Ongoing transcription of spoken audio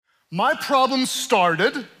My problem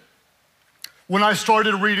started when I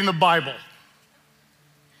started reading the Bible.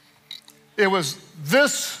 It was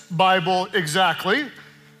this Bible exactly,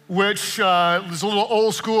 which is a little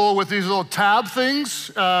old school with these little tab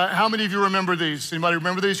things. How many of you remember these? Anybody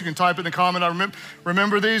remember these? You can type in the comment, I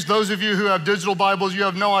remember these. Those of you who have digital Bibles, you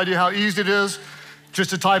have no idea how easy it is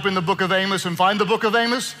just to type in the book of Amos and find the book of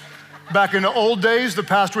Amos. Back in the old days, the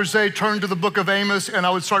pastor would say, turn to the book of Amos, and I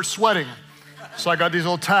would start sweating. So I got these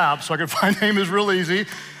little tabs so I could find Amos real easy.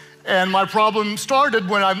 And my problem started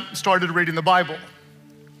when I started reading the Bible.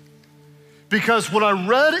 Because what I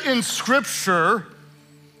read in Scripture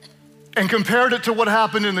and compared it to what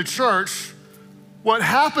happened in the church, what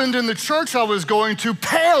happened in the church I was going to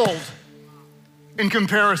paled in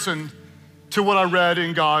comparison to what I read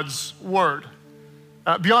in God's Word.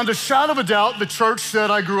 Beyond a shadow of a doubt, the church that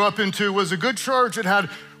I grew up into was a good church. It had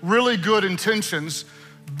really good intentions.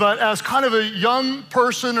 But as kind of a young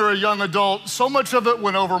person or a young adult, so much of it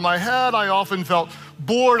went over my head. I often felt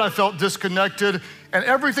bored, I felt disconnected, and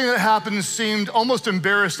everything that happened seemed almost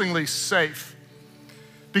embarrassingly safe.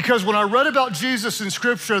 Because when I read about Jesus in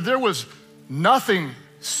Scripture, there was nothing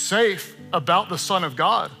safe about the Son of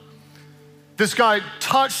God. This guy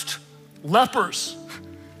touched lepers,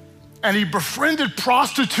 and he befriended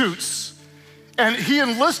prostitutes, and he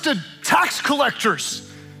enlisted tax collectors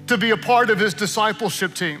to be a part of his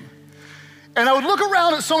discipleship team. And I would look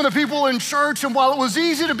around at some of the people in church, and while it was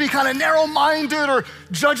easy to be kind of narrow-minded or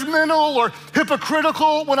judgmental or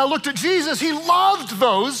hypocritical, when I looked at Jesus, he loved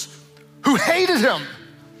those who hated him.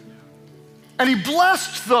 And he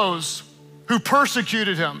blessed those who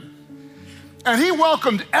persecuted him. And he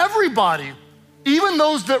welcomed everybody, even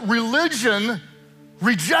those that religion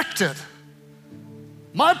rejected.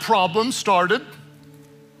 My problem started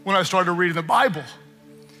when I started reading the Bible,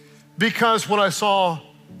 because what I saw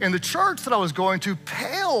in the church that I was going to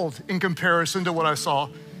paled in comparison to what I saw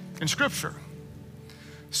in Scripture.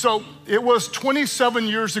 So it was 27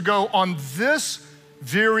 years ago on this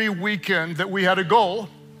very weekend that we had a goal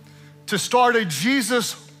to start a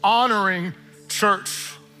Jesus-honoring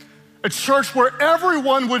church, a church where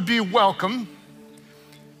everyone would be welcome,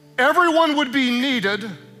 everyone would be needed,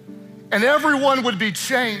 and everyone would be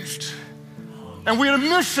changed. And we had a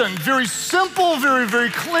mission, very simple, very, very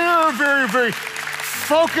clear, very, very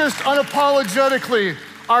focused unapologetically.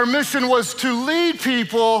 Our mission was to lead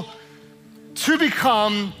people to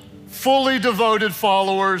become fully devoted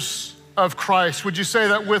followers of Christ. Would you say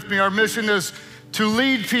that with me? Our mission is to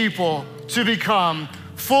lead people to become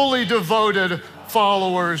fully devoted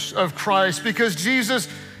followers of Christ, because Jesus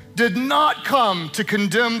did not come to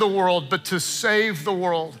condemn the world, but to save the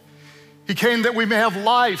world. He came that we may have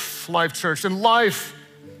life, Life Church, and life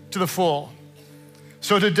to the full.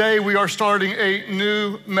 So today we are starting a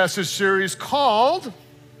new message series called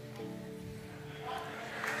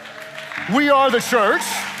We Are the Church.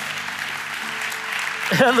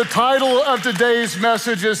 And the title of today's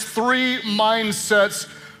message is 3 Mindsets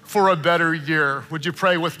for a Better Year. Would you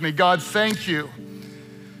pray with me? God, thank you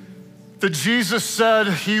that Jesus said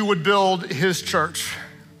he would build his church.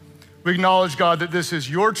 We acknowledge, God, that this is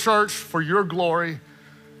your church for your glory.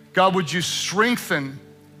 God, would you strengthen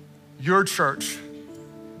your church,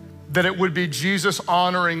 that it would be Jesus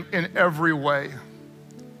honoring in every way.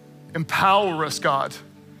 Empower us, God,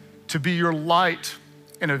 to be your light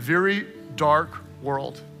in a very dark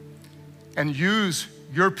world, and use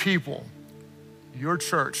your people, your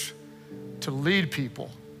church, to lead people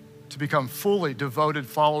to become fully devoted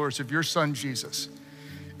followers of your Son, Jesus.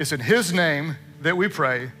 It's in his name that we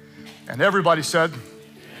pray. And everybody said,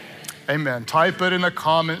 amen. Type it in the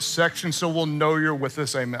comments section so we'll know you're with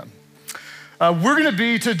us, amen. We're gonna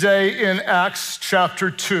be today in Acts chapter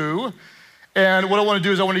 2. And what I wanna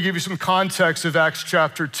do is I wanna give you some context of Acts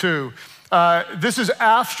chapter 2. This is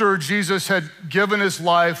after Jesus had given his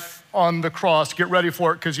life on the cross. Get ready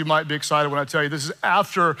for it, because you might be excited when I tell you. This is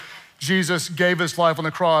after Jesus gave his life on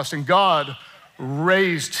the cross, and God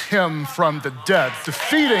raised him from the dead,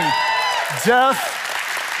 defeating death,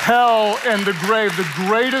 hell, and the grave, the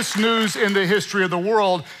greatest news in the history of the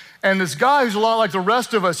world. And this guy who's a lot like the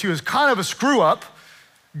rest of us, he was kind of a screw up,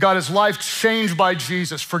 got his life changed by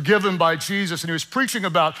Jesus, forgiven by Jesus, and he was preaching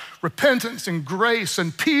about repentance and grace,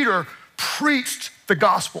 and Peter preached the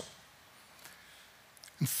gospel.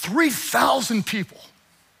 And 3,000 people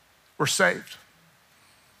were saved.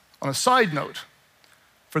 On a side note,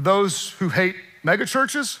 for those who hate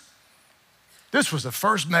megachurches, this was the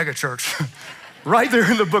first megachurch. Right there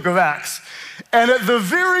in the book of Acts. And at the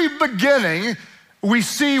very beginning, we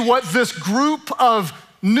see what this group of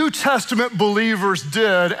New Testament believers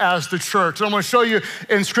did as the church. And I'm gonna show you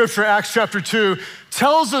in Scripture, Acts chapter 2,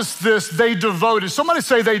 tells us this, they devoted. Somebody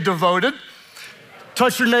say they devoted.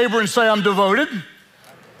 Touch your neighbor and say, I'm devoted.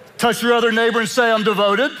 Touch your other neighbor and say, I'm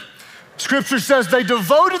devoted. Scripture says they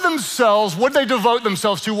devoted themselves. What did they devote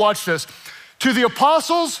themselves to? Watch this. To the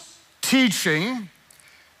apostles' teaching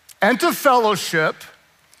and to fellowship,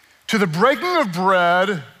 to the breaking of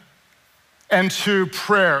bread and to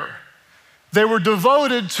prayer. They were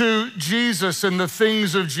devoted to Jesus and the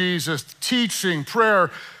things of Jesus, teaching,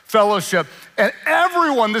 prayer, fellowship. And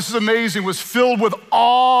everyone, this is amazing, was filled with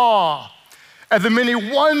awe at the many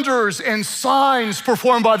wonders and signs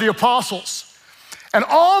performed by the apostles. And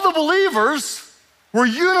all the believers were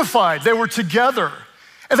unified. They were together.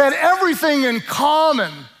 And they had everything in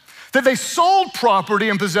common, that they sold property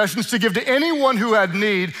and possessions to give to anyone who had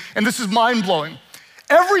need. And this is mind-blowing.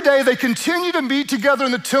 Every day they continued to meet together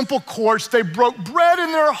in the temple courts. They broke bread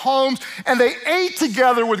in their homes and they ate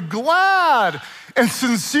together with glad and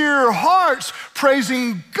sincere hearts,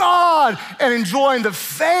 praising God and enjoying the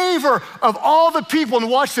favor of all the people. And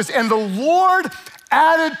watch this. And the Lord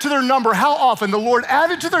added to their number. How often? The Lord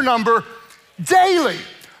added to their number daily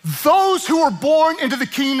those who were born into the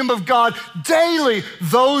kingdom of God, daily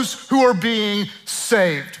those who are being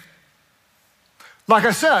saved. Like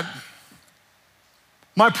I said,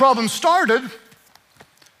 my problem started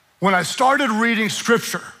when I started reading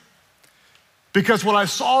Scripture, because what I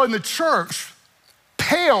saw in the church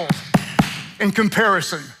paled in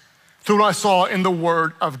comparison to what I saw in the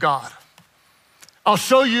Word of God. I'll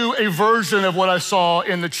show you a version of what I saw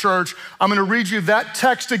in the church. I'm gonna read you that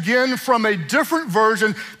text again from a different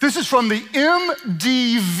version. This is from the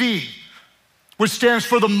MDV, which stands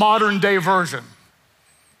for the modern day version.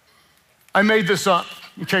 I made this up,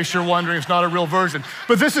 in case you're wondering, it's not a real version.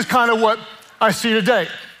 But this is kind of what I see today.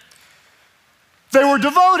 They were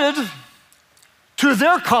devoted to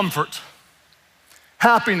their comfort,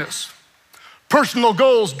 happiness, personal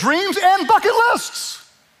goals, dreams, and bucket lists.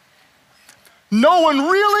 No one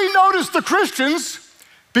really noticed the Christians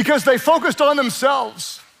because they focused on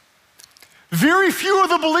themselves. Very few of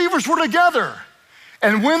the believers were together.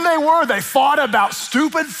 And when they were, they fought about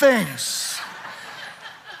stupid things.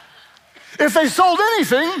 If they sold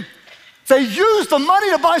anything, they used the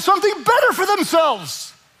money to buy something better for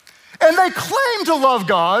themselves. And they claimed to love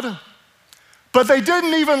God, but they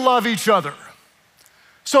didn't even love each other.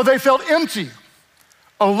 So they felt empty,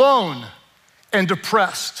 alone, and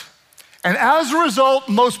depressed. And as a result,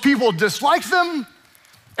 most people disliked them,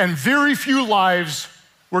 and very few lives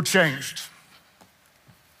were changed.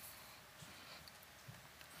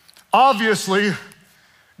 Obviously,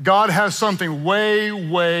 God has something way,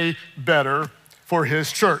 way better for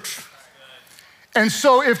his church. And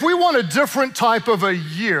so if we want a different type of a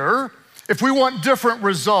year, if we want different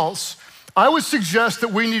results, I would suggest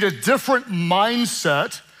that we need a different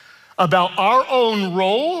mindset about our own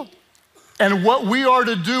role and what we are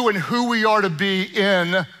to do and who we are to be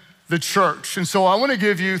in the church. And so I want to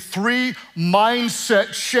give you 3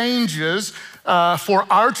 mindset changes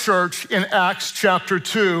for our church in Acts chapter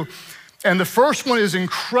 2. And the first one is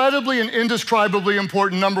incredibly and indescribably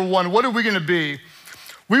important. Number 1, what are we going to be?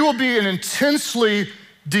 We will be an intensely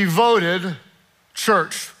devoted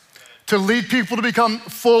church to lead people to become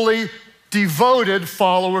fully devoted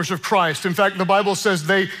followers of Christ. In fact, the Bible says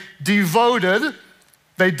they devoted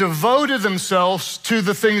themselves to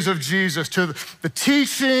the things of Jesus, to the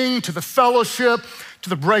teaching, to the fellowship, to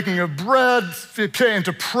the breaking of bread, and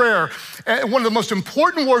to prayer. And one of the most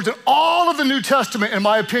important words in all of the New Testament, in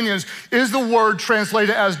my opinion, is the word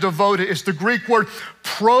translated as devoted. It's the Greek word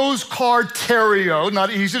proskarterio, not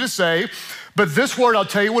easy to say, but this word, I'll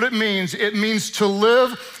tell you what it means. It means to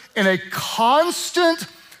live in a constant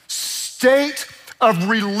state of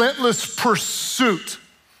relentless pursuit.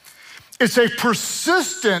 It's a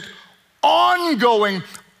persistent, ongoing,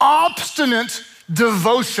 obstinate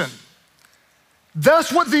devotion.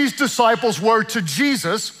 That's what these disciples were to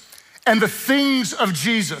Jesus and the things of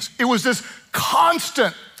Jesus. It was this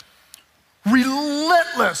constant,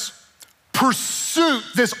 relentless pursuit,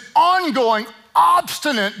 this ongoing,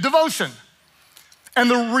 obstinate devotion.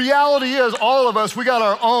 And the reality is, all of us, we got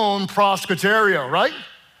our own proskarterio, right?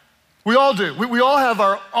 We all do. We all have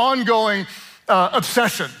our ongoing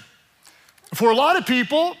obsession. For a lot of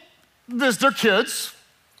people, it's their kids,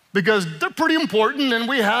 because they're pretty important and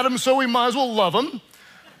we had them, so we might as well love them.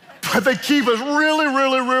 But they keep us really,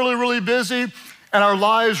 really, really, really busy, and our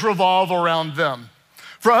lives revolve around them.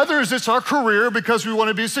 For others, it's our career because we want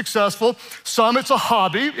to be successful. Some, it's a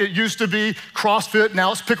hobby. It used to be CrossFit,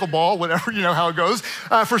 now it's pickleball, whatever, you know how it goes.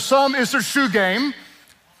 For some, it's their shoe game.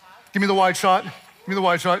 Give me the wide shot. I mean, the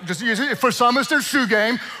white chalk, just use it. For some, it's their shoe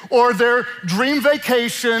game or their dream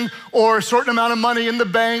vacation or a certain amount of money in the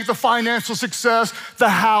bank, the financial success, the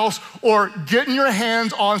house, or getting your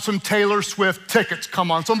hands on some Taylor Swift tickets.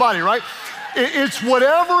 Come on, somebody, right? It's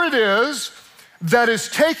whatever it is that is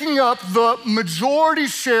taking up the majority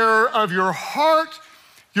share of your heart,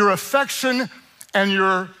 your affection, and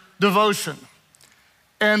your devotion.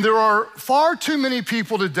 And there are far too many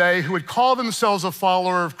people today who would call themselves a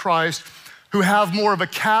follower of Christ who have more of a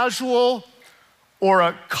casual or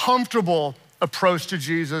a comfortable approach to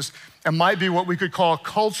Jesus and might be what we could call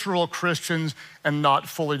cultural Christians and not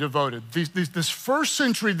fully devoted. This first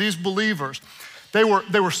century, these believers, they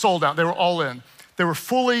were sold out, they were all in. They were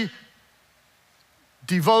fully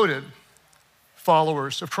devoted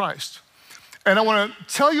followers of Christ. And I wanna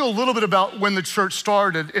tell you a little bit about when the church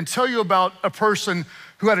started and tell you about a person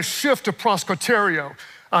who had a shift to proskyterio.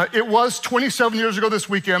 It was 27 years ago this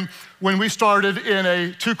weekend when we started in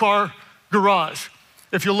a 2-car garage.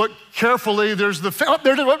 If you look carefully, there's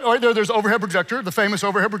there's overhead projector, the famous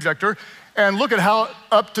overhead projector, and look at how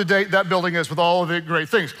up to date that building is with all of the great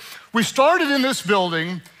things. We started in this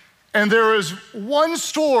building, and there is one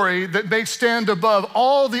story that may stand above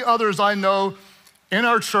all the others I know in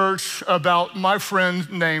our church about my friend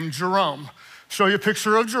named Jerome. Show you a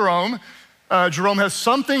picture of Jerome. Jerome has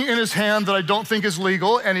something in his hand that I don't think is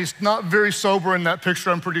legal, and he's not very sober in that picture,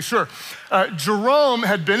 I'm pretty sure. Jerome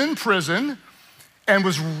had been in prison and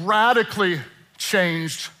was radically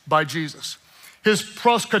changed by Jesus. His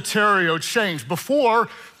proskyterio changed. Before,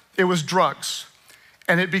 it was drugs,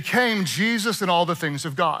 and it became Jesus and all the things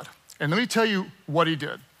of God. And let me tell you what he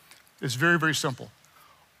did. It's very, very simple.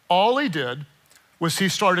 All he did was he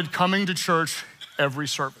started coming to church every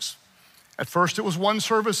service. At first it was 1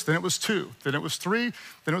 service, then it was 2, then it was 3,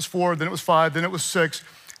 then it was 4, then it was 5, then it was 6,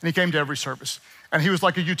 and he came to every service. And he was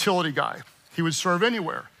like a utility guy. He would serve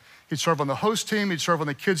anywhere. He'd serve on the host team, he'd serve on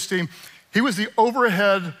the kids team. He was the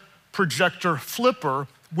overhead projector flipper,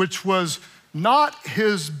 which was not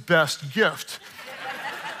his best gift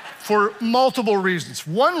for multiple reasons.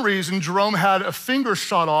 One reason, Jerome had a finger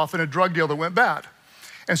shot off in a drug deal that went bad.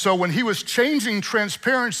 And so when he was changing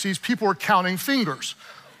transparencies, people were counting fingers.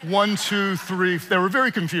 1, 2, 3, they were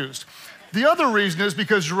very confused. The other reason is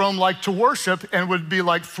because Jerome liked to worship and would be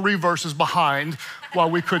like 3 verses behind while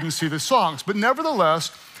we couldn't see the songs. But nevertheless,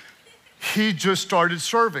 he just started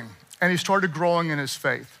serving and he started growing in his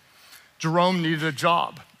faith. Jerome needed a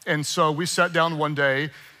job. And so we sat down one day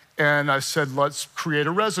and I said, let's create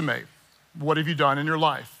a resume. What have you done in your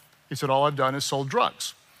life? He said, all I've done is sold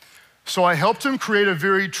drugs. So I helped him create a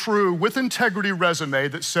very true, with integrity resume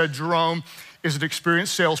that said Jerome is an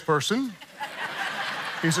experienced salesperson.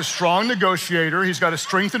 He's a strong negotiator. He's got a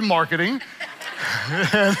strength in marketing.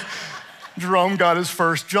 And Jerome got his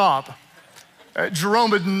first job.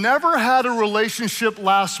 Jerome had never had a relationship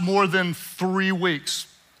last more than 3 weeks.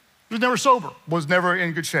 He was never sober, was never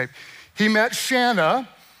in good shape. He met Shanna,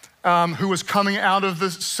 who was coming out of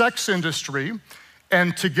the sex industry,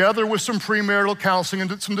 and together with some premarital counseling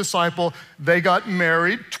and some disciple, they got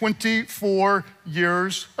married 24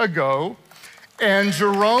 years ago. And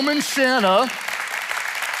Jerome and Shanna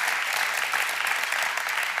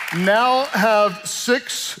now have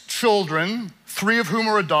 6 children, 3 of whom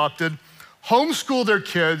are adopted, homeschool their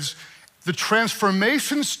kids. The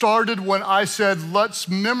transformation started when I said, let's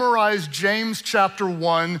memorize James chapter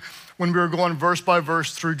 1 when we were going verse by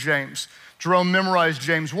verse through James. Jerome memorized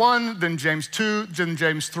James 1, then James 2, then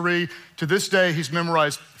James 3. To this day, he's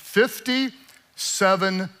memorized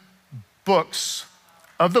 57 books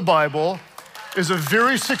of the Bible, is a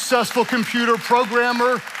very successful computer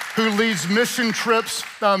programmer who leads mission trips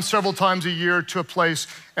several times a year to a place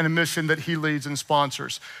and a mission that he leads and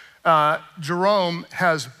sponsors. Jerome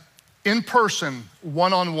has in-person,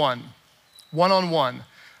 one-on-one.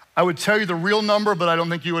 I would tell you the real number, but I don't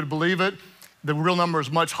think you would believe it. The real number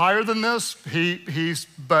is much higher than this.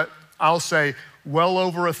 But I'll say well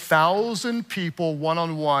over 1,000 people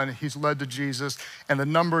one-on-one he's led to Jesus, and the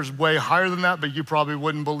number's way higher than that, but you probably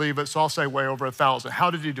wouldn't believe it, so I'll say way over 1,000. How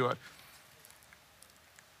did he do it?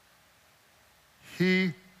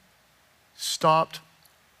 He stopped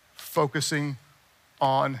focusing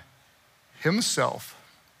on himself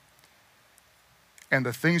and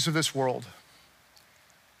the things of this world,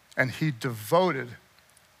 and he devoted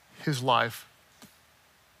his life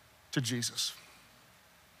to Jesus.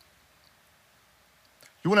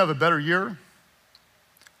 You want to have a better year?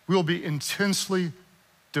 We will be intensely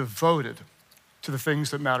devoted to the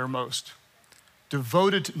things that matter most.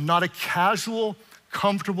 Devoted to not a casual,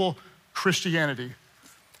 comfortable Christianity,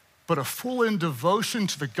 but a full-in devotion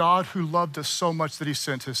to the God who loved us so much that he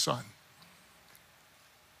sent his son.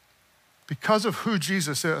 because of who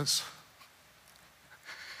Jesus is,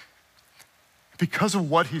 because of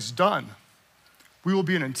what he's done, we will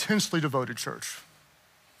be an intensely devoted church.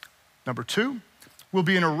 Number two, we'll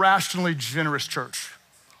be an irrationally generous church.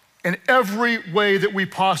 In every way that we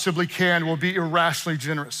possibly can, we'll be irrationally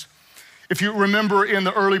generous. If you remember in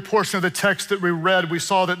the early portion of the text that we read, we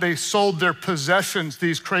saw that they sold their possessions,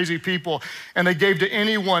 these crazy people, and they gave to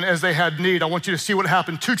anyone as they had need. I want you to see what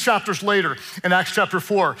happened 2 chapters later in Acts chapter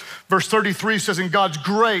 4. Verse 33 says, and God's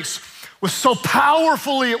grace was so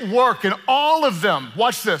powerfully at work in all of them,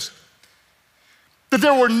 watch this, that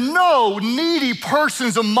there were no needy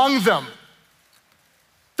persons among them.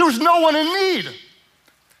 There was no one in need.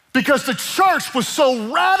 Because the church was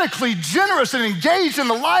so radically generous and engaged in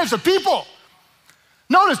the lives of people.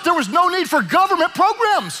 Notice there was no need for government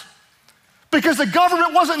programs because the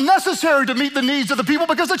government wasn't necessary to meet the needs of the people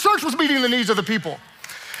because the church was meeting the needs of the people.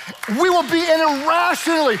 We will be an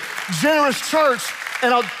irrationally generous church.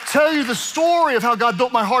 And I'll tell you the story of how God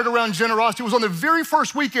built my heart around generosity. It was on the very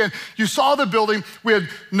first weekend. You saw the building. We had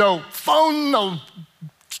no phone,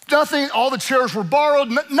 nothing. All the chairs were borrowed.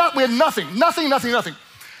 We had nothing.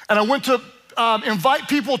 And I went to invite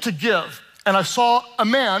people to give. And I saw a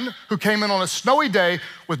man who came in on a snowy day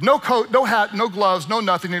with no coat, no hat, no gloves, no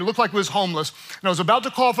nothing. And he looked like he was homeless. And I was about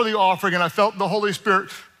to call for the offering, and I felt the Holy Spirit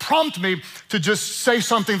prompt me to just say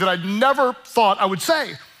something that I'd never thought I would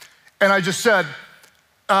say. And I just said,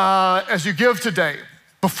 as you give today,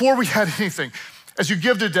 before we had anything, as you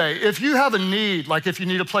give today, if you have a need, like if you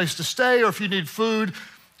need a place to stay or if you need food,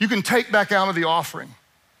 you can take back out of the offering.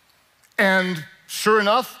 And sure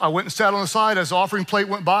enough, I went and sat on the side as the offering plate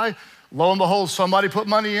went by. Lo and behold, somebody put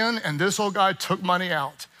money in and this old guy took money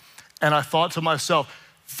out. And I thought to myself,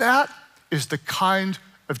 that is the kind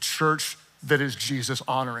of church that is Jesus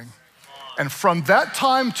honoring. And from that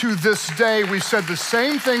time to this day, we said the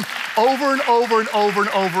same thing over and over and over and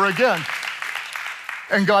over again.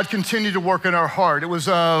 And God continued to work in our heart. It was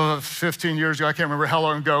 15 years ago, I can't remember how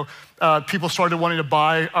long ago, people started wanting to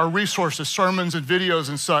buy our resources, sermons and videos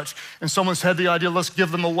and such. And someone's had the idea, let's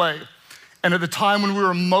give them away. And at the time when we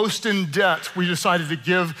were most in debt, we decided to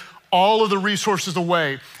give all of the resources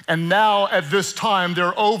away. And now at this time, there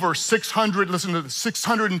are over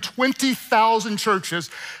 620,000 churches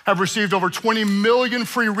have received over 20 million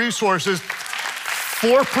free resources.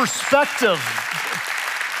 For perspective,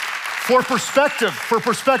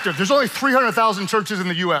 there's only 300,000 churches in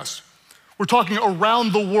the US. We're talking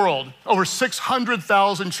around the world, over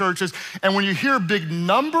 600,000 churches. And when you hear big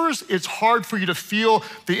numbers, it's hard for you to feel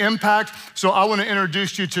the impact. So I want to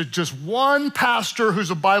introduce you to just one pastor who's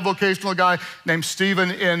a bivocational guy named Stephen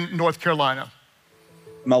in North Carolina.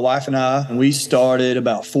 My wife and I, we started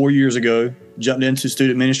about 4 years ago, jumped into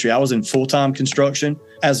student ministry. I was in full-time construction.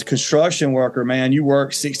 As a construction worker, man, you work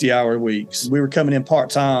 60-hour weeks. We were coming in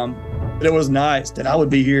part-time, but it was nice that I would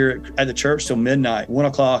be here at the church till midnight, 1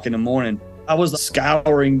 o'clock in the morning. I was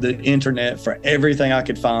scouring the internet for everything I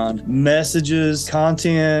could find. Messages,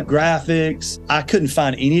 content, graphics. I couldn't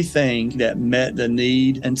find anything that met the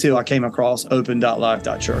need until I came across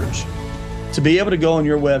open.life.church. To be able to go on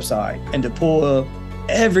your website and to pull up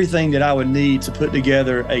everything that I would need to put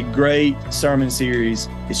together a great sermon series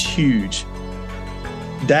is huge.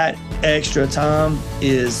 That extra time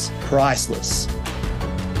is priceless.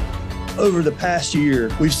 Over the past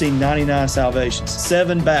year, we've seen 99 salvations,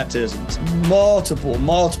 7 baptisms, multiple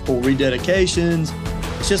rededications.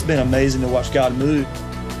 It's just been amazing to watch God move.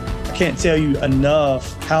 I can't tell you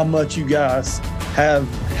enough how much you guys have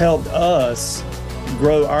helped us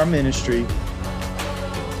grow our ministry.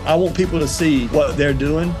 I want people to see what they're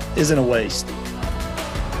doing isn't a waste.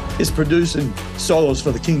 It's producing souls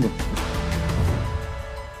for the kingdom.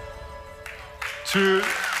 To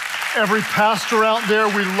every pastor out there,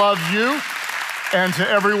 we love you. And to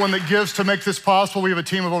everyone that gives to make this possible, we have a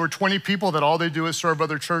team of over 20 people that all they do is serve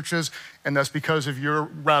other churches, and that's because of your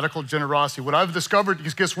radical generosity. What I've discovered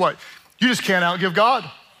is, guess what? You just can't outgive God.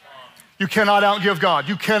 You cannot outgive God.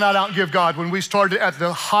 You cannot outgive God. When we started at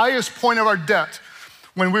the highest point of our debt,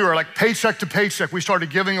 when we were like paycheck to paycheck, we started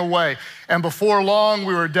giving away. And before long,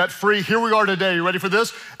 we were debt-free. Here we are today. You ready for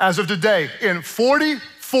this? As of today, in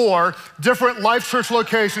 44 different Life Church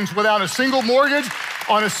locations without a single mortgage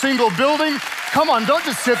on a single building. Come on, don't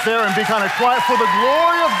just sit there and be kind of quiet. For the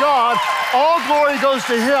glory of God, all glory goes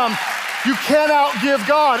to Him. You can't outgive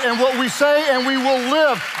God. And what we say, and we will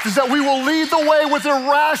live, is that we will lead the way with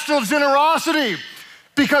irrational generosity.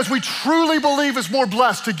 because we truly believe it's more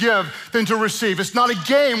blessed to give than to receive. It's not a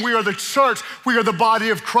game. We are the church. We are the body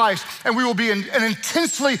of Christ. And we will be an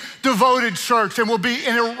intensely devoted church, and we'll be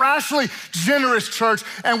an irrationally generous church,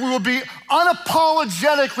 and we will be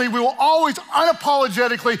we will always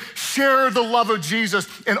unapologetically share the love of Jesus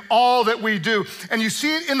in all that we do. And you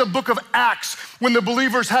see it in the book of Acts when the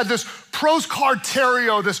believers had this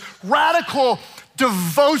proskarterio, this radical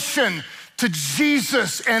devotion to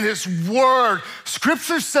Jesus and his word.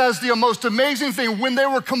 Scripture says the most amazing thing, when they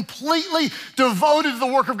were completely devoted to the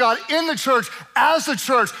work of God in the church, as the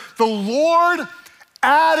church, the Lord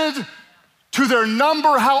added to their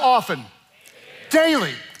number how often?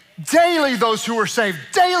 Daily. Daily those who were saved.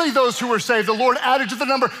 Daily those who were saved. The Lord added to the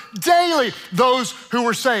number daily those who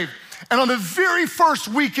were saved. And on the very first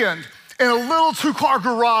weekend, in a little two-car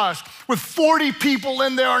garage with 40 people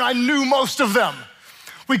in there, and I knew most of them,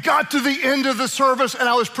 we got to the end of the service and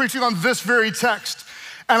I was preaching on this very text.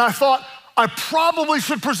 And I thought, I probably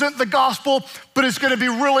should present the gospel, but it's gonna be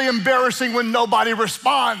really embarrassing when nobody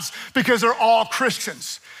responds because they're all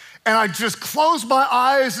Christians. And I just closed my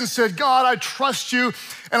eyes and said, God, I trust you.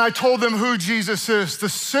 And I told them who Jesus is, the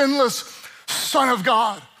sinless Son of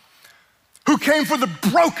God, who came for the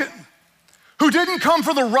broken, who didn't come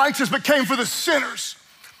for the righteous, but came for the sinners,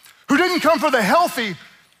 who didn't come for the healthy,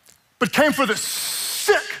 but came for the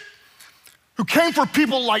sick, who came for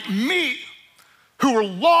people like me, who were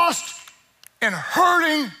lost and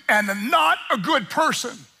hurting and not a good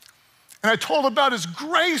person. And I told about his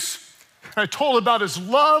grace, and I told about his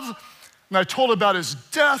love, and I told about his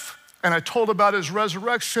death, and I told about his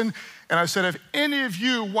resurrection. And I said, if any of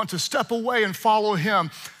you want to step away and follow him,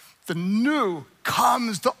 the new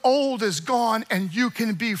comes, the old is gone, and you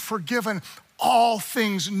can be forgiven. All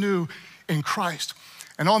things new in Christ.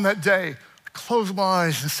 And on that day, closed my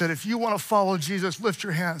eyes and said, if you want to follow Jesus, lift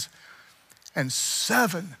your hands. And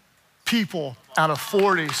 7 people out of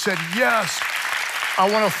 40 said, yes, I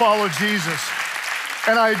want to follow Jesus.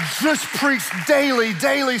 And I just preached daily,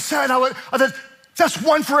 said, I said, that's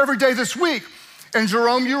one for every day this week. And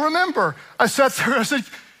Jerome, you remember, I sat there and I said,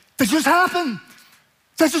 that just happened.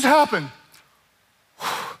 That just happened.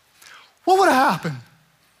 What would have happened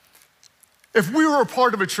if we were a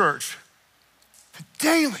part of a church that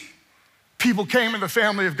daily people came in the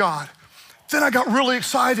family of God? Then I got really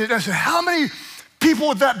excited and I said, how many people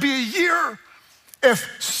would that be a year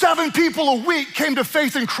if 7 people a week came to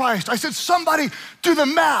faith in Christ? I said, somebody do the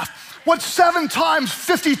math. What's 7 times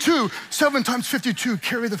 52? 7 times 52,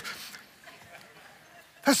 carry the,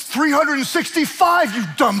 that's 365, you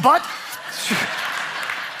dumb butt.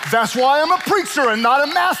 That's why I'm a preacher and not a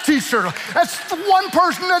math teacher. That's one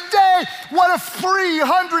person a day. What if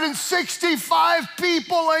 365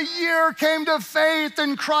 people a year came to faith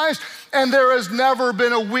in Christ? And there has never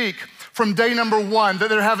been a week from day number 1 that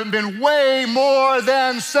there haven't been way more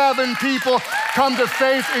than 7 people come to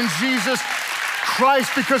faith in Jesus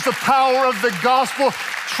Christ, because the power of the gospel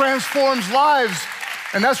transforms lives.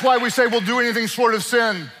 And that's why we say we'll do anything short of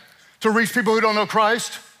sin to reach people who don't know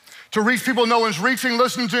Christ. To reach people no one's reaching,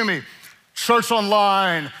 listen to me. Church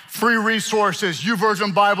online, free resources,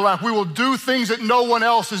 YouVersion Bible app. We will do things that no one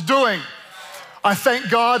else is doing. I thank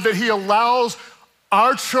God that he allows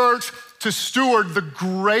our church to steward the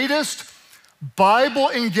greatest Bible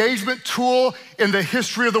engagement tool in the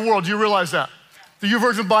history of the world. Do you realize that? The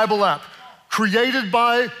YouVersion Bible app, created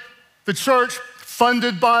by the church,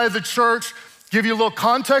 funded by the church. Give you a little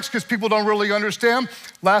context because people don't really understand.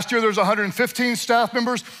 Last year, there was 115 staff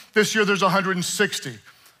members. This year, there's 160.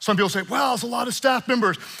 Some people say, well, it's a lot of staff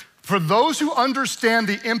members. For those who understand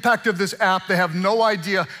the impact of this app, they have no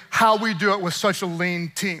idea how we do it with such a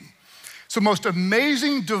lean team. It's the most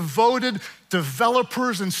amazing, devoted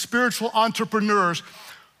developers and spiritual entrepreneurs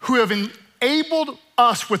who have enabled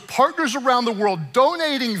us with partners around the world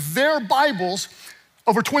donating their Bibles,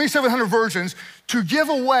 over 2,700 versions, to give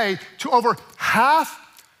away to over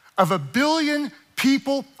 500 million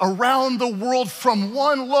people around the world from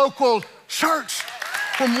one local church.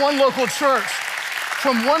 From one local church.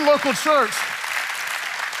 From one local church.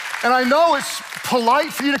 And I know it's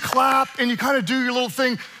polite for you to clap and you kind of do your little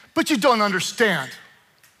thing, but you don't understand.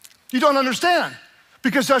 You don't understand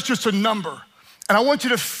because that's just a number. And I want you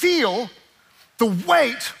to feel the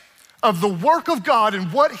weight of the work of God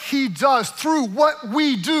and what he does through what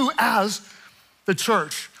we do as the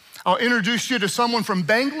church. I'll introduce you to someone from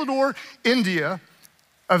Bangalore, India,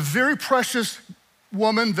 a very precious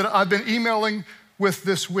woman that I've been emailing with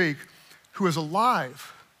this week, who is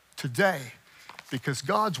alive today because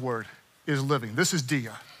God's word is living. This is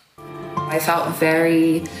Dia. I felt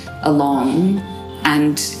very alone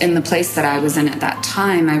And in the place that I was in at that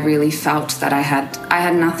time, I really felt that I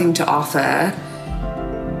had nothing to offer.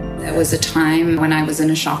 There was a time when I was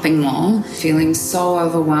in a shopping mall, feeling so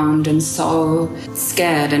overwhelmed and so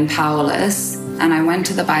scared and powerless. And I went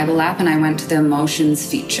to the Bible app and I went to the emotions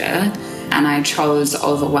feature and I chose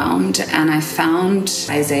overwhelmed. And I found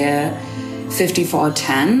Isaiah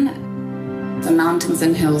 54:10. The mountains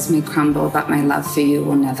and hills may crumble, but my love for you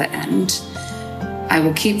will never end. I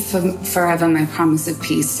will keep forever my promise of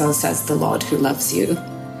peace, so says the Lord who loves you.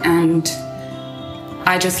 And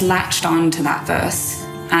I just latched on to that verse.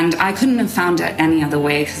 And I couldn't have found it any other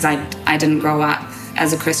way because I didn't grow up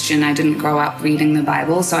as a Christian. I didn't grow up reading the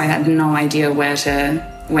Bible, so I had no idea where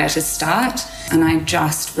to start. And I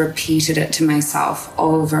just repeated it to myself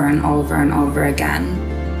over and over and over again.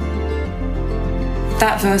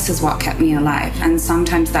 That verse is what kept me alive. And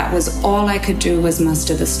sometimes that was all I could do, was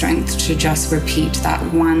muster the strength to just repeat that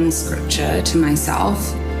one scripture to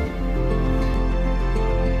myself.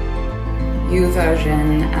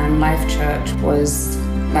 YouVersion and Life Church was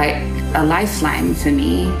like a lifeline for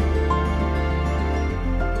me.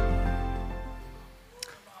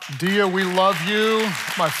 Dia, we love you.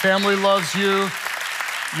 My family loves you.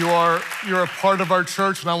 You're a part of our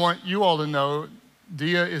church, and I want you all to know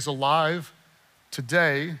Dia is alive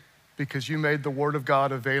today because you made the Word of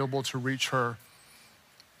God available to reach her.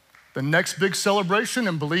 The next big celebration,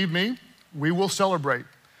 and believe me, we will celebrate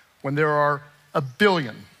when there are 1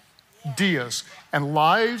 billion Dias and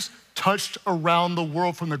lives touched around the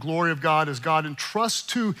world from the glory of God as God entrusts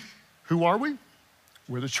to, who are we?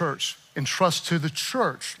 We're the church. Entrust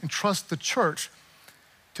the church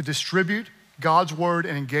to distribute God's word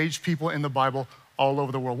and engage people in the Bible all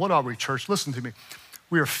over the world. What are we, church? Listen to me.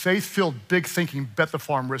 We are faith-filled, big-thinking,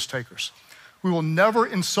 bet-the-farm risk takers. We will never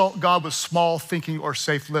insult God with small thinking or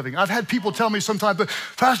safe living. I've had people tell me sometimes, but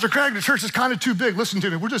Pastor Craig, the church is kind of too big. Listen to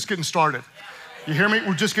me, we're just getting started. You hear me?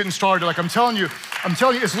 We're just getting started. Like I'm telling you,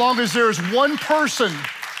 as long as there's one person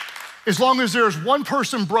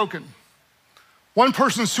broken, one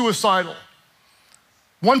person suicidal,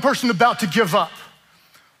 one person about to give up,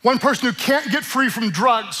 one person who can't get free from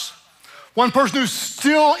drugs, one person who's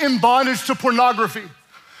still in bondage to pornography,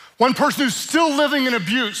 one person who's still living in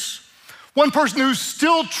abuse, one person who's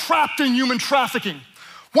still trapped in human trafficking,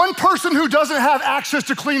 one person who doesn't have access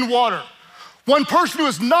to clean water, one person who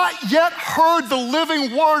has not yet heard the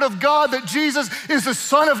living word of God that Jesus is the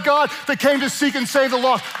Son of God that came to seek and save the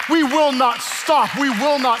lost. We will not stop. We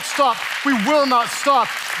will not stop. We will not stop.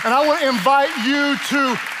 And I want to invite you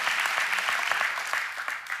to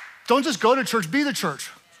don't just go to church, be the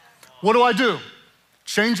church. What do?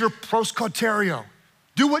 Change your proscoterio.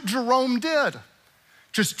 Do what Jerome did.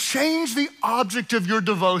 Just change the object of your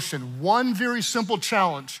devotion. One very simple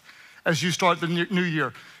challenge as you start the new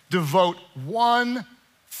year. Devote one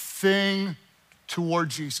thing toward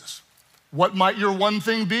Jesus. What might your one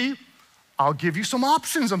thing be? I'll give you some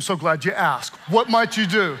options. I'm so glad you asked. What might you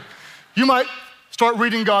do? You might start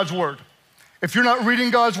reading God's word. If you're not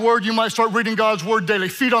reading God's word, you might start reading God's word daily.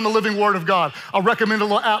 Feed on the living word of God. I'll recommend a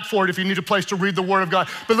little app for it if you need a place to read the word of God.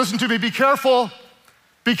 But listen to me, be careful.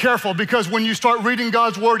 Be careful, because when you start reading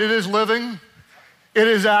God's word, it is living, it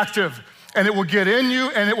is active, and it will get in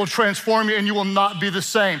you and it will transform you and you will not be the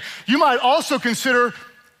same. You might also consider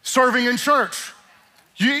serving in church.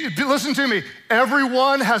 Listen to me,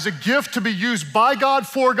 everyone has a gift to be used by God,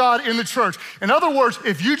 for God in the church. In other words,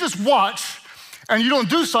 if you just watch and you don't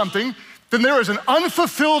do something, then there is an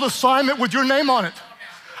unfulfilled assignment with your name on it.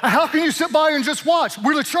 How can you sit by and just watch?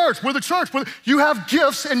 We're the church. You have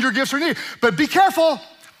gifts and your gifts are needed. But be careful.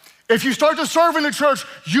 If you start to serve in the church,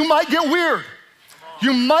 you might get weird.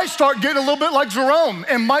 You might start getting a little bit like Jerome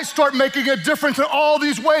and might start making a difference in all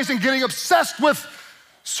these ways and getting obsessed with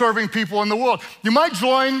serving people in the world. You might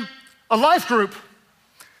join a life group,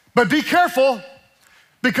 but be careful,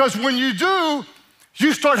 because when you do,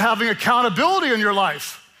 you start having accountability in your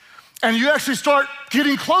life and you actually start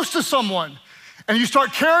getting close to someone. And you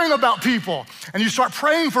start caring about people, and you start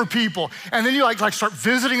praying for people, and then you like start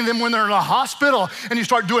visiting them when they're in a hospital, and you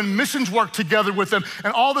start doing missions work together with them,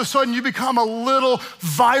 and all of a sudden you become a little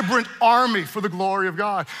vibrant army for the glory of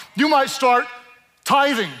God. You might start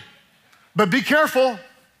tithing, but be careful.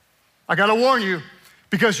 I gotta warn you,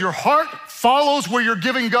 because your heart follows where your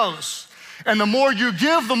giving goes. And the more you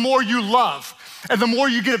give, the more you love. And the more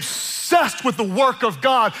you get obsessed with the work of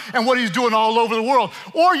God and what he's doing all over the world.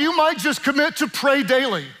 Or you might just commit to pray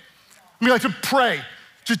daily. I mean, like to pray,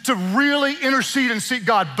 just to really intercede and seek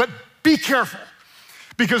God. But be careful,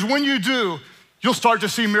 because when you do, you'll start to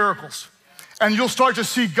see miracles and you'll start to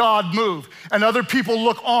see God move. And other people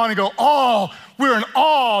look on and go, oh, We're in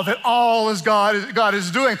awe that all is God is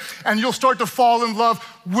doing. And you'll start to fall in love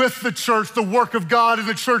with the church, the work of God in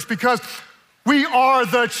the church, because we are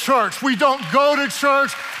the church. We don't go to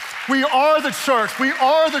church. We are the church. We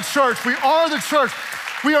are the church. We are the church.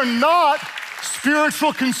 We are not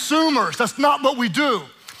spiritual consumers. That's not what we do.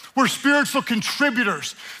 We're spiritual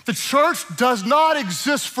contributors. The church does not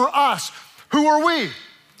exist for us. Who are we?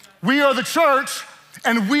 We are the church,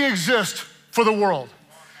 and we exist for the world.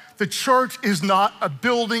 The church is not a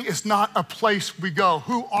building. It's not a place we go.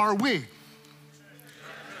 Who are we?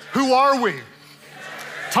 Who are we?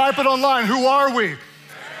 Type it online. Who are we?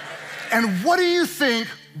 And what do you think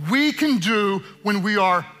we can do when we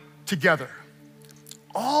are together?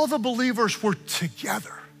 All the believers were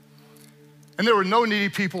together, and there were no needy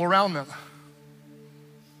people around them.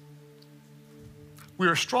 We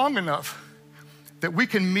are strong enough that we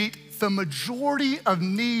can meet the majority of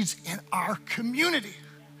needs in our community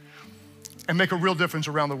and make a real difference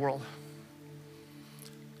around the world.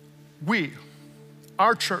 We,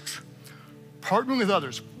 our church, partnering with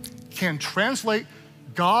others, can translate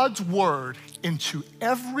God's word into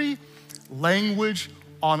every language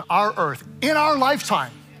on our earth in our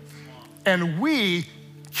lifetime. And we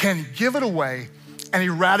can give it away and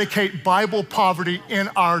eradicate Bible poverty in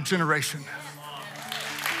our generation.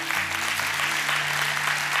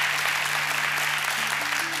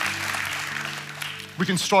 We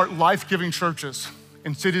can start life-giving churches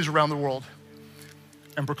in cities around the world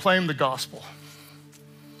and proclaim the gospel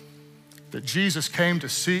that Jesus came to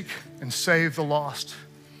seek and save the lost.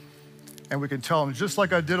 And we can tell them, just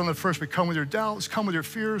like I did on the first week, come with your doubts, come with your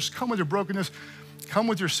fears, come with your brokenness, come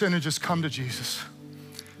with your sin, and just come to Jesus.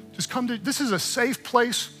 Just come to, this is a safe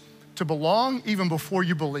place to belong even before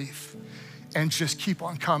you believe. And just keep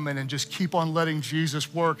on coming and just keep on letting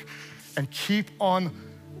Jesus work and keep on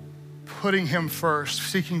putting him first,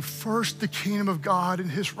 seeking first the kingdom of God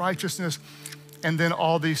and his righteousness, and then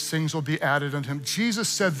all these things will be added unto him. Jesus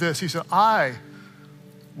said this, he said, I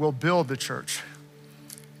will build the church,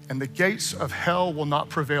 and the gates of hell will not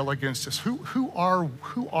prevail against us. Who are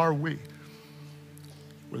we?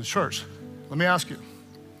 We're the church. Let me ask you,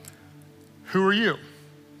 who are you?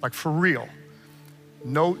 Like for real.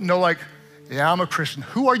 No, like, yeah, I'm a Christian.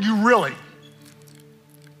 Who are you really?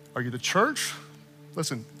 Are you the church?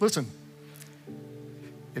 Listen.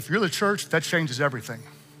 If you're the church, that changes everything.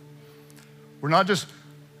 We're not just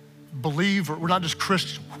believers, we're not just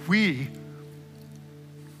Christians. We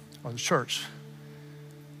are the church.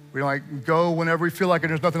 We don't like go whenever we feel like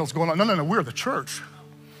there's nothing else going on. No, we're the church.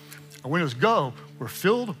 And when we just go, we're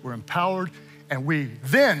filled, we're empowered, and we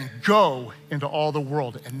then go into all the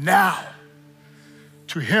world. And now,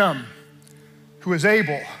 to him who is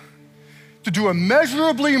able to do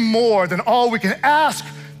immeasurably more than all we can ask,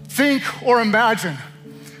 think, or imagine,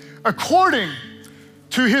 according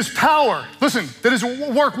to his power, listen, that is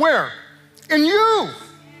work where? In you,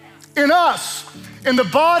 in us, in the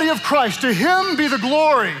body of Christ. To him be the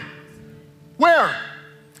glory. Where?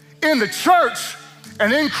 In the church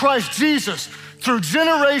and in Christ Jesus, through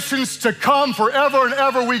generations to come, forever and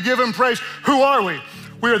ever we give him praise. Who are we?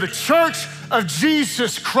 We are the church of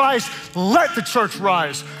Jesus Christ. Let the church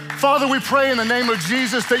rise. Father, we pray in the name of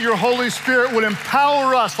Jesus that your Holy Spirit would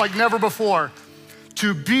empower us like never before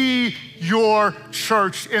to be your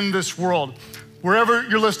church in this world. Wherever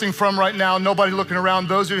you're listening from right now, nobody looking around,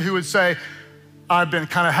 those of you who would say, I've been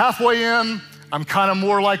kind of halfway in, I'm kind of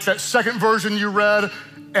more like that second version you read,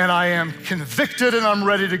 and I am convicted and I'm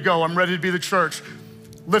ready to go. I'm ready to be the church.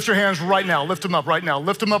 Lift your hands right now. Lift them up right now.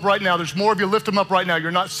 Lift them up right now. There's more of you. Lift them up right now. You're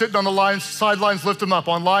not sitting on the sidelines. Lift them up.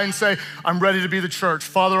 Online, say, I'm ready to be the church.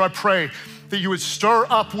 Father, I pray that you would stir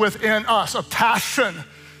up within us a passion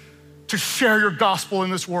to share your gospel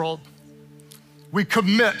in this world. We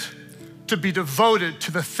commit to be devoted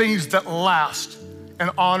to the things that last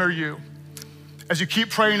and honor you. As you keep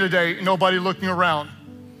praying today, nobody looking around.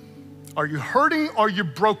 Are you hurting? Are you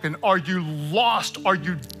broken? Are you lost? Are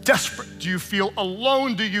you desperate? Do you feel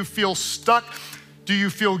alone? Do you feel stuck? Do you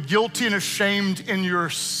feel guilty and ashamed in your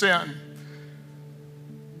sin?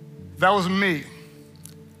 That was me.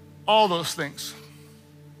 All those things.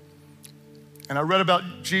 And I read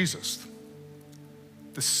about Jesus,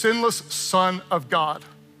 the sinless Son of God,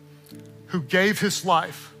 who gave his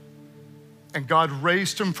life, and God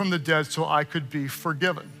raised him from the dead so I could be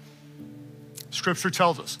forgiven. Scripture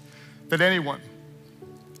tells us that anyone,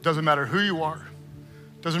 doesn't matter who you are,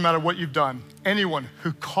 doesn't matter what you've done, anyone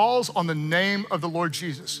who calls on the name of the Lord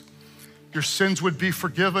Jesus your sins would be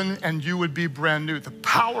forgiven and you would be brand new. The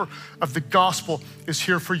power of the gospel is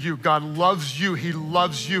here for you. God loves you. He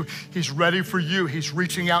loves you. He's ready for you. He's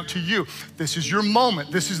reaching out to you. This is your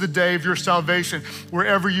moment. This is the day of your salvation,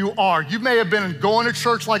 wherever you are. You may have been going to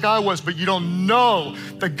church like I was, but you don't know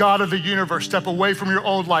the God of the universe. Step away from your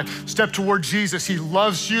old life. Step toward Jesus. He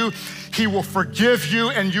loves you. He will forgive you,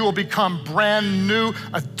 and you will become brand new,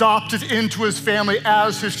 adopted into his family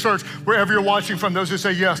as his church. Wherever you're watching from, those who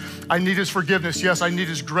say, yes, I need his forgiveness. Yes, I need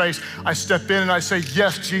his grace. I step in and I say,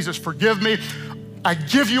 yes, Jesus, forgive me. I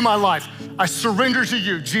give you my life. I surrender to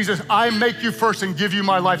you. Jesus, I make you first and give you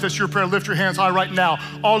my life. That's your prayer. Lift your hands high right now,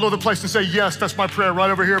 all over the place, and say, yes, that's my prayer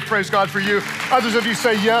right over here. Praise God for you. Others of you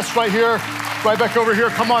say yes right here, right back over here.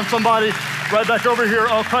 Come on, somebody. Right back over here.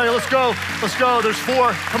 Okay, let's go. Let's go. There's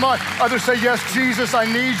 4. Come on. Others say, yes, Jesus, I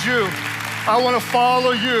need you. I want to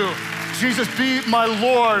follow you. Jesus, be my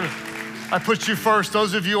Lord. I put you first.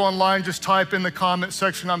 Those of you online, just type in the comment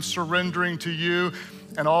section, I'm surrendering to you.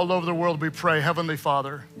 And all over the world, we pray, Heavenly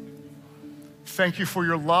Father, thank you for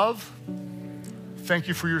your love. Thank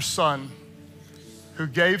you for your Son who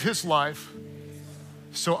gave his life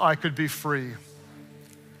so I could be free.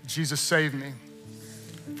 Jesus, save me.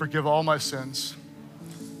 Forgive all my sins.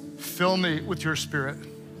 Fill me with your Spirit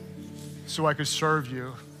so I could serve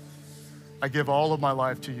you. I give all of my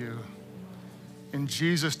life to you. In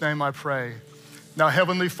Jesus' name I pray. Now,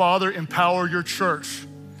 Heavenly Father, empower your church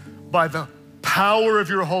by the power of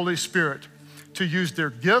your Holy Spirit to use their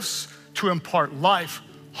gifts to impart life,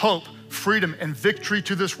 hope, freedom, and victory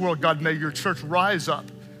to this world. God, may your church rise up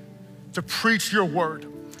to preach your word,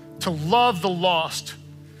 to love the lost,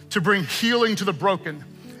 to bring healing to the broken,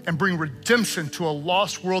 and bring redemption to a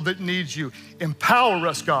lost world that needs you. Empower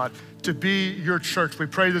us, God, to be your church. We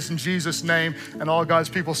pray this in Jesus' name, and all God's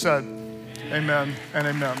people said, amen and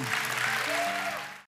amen.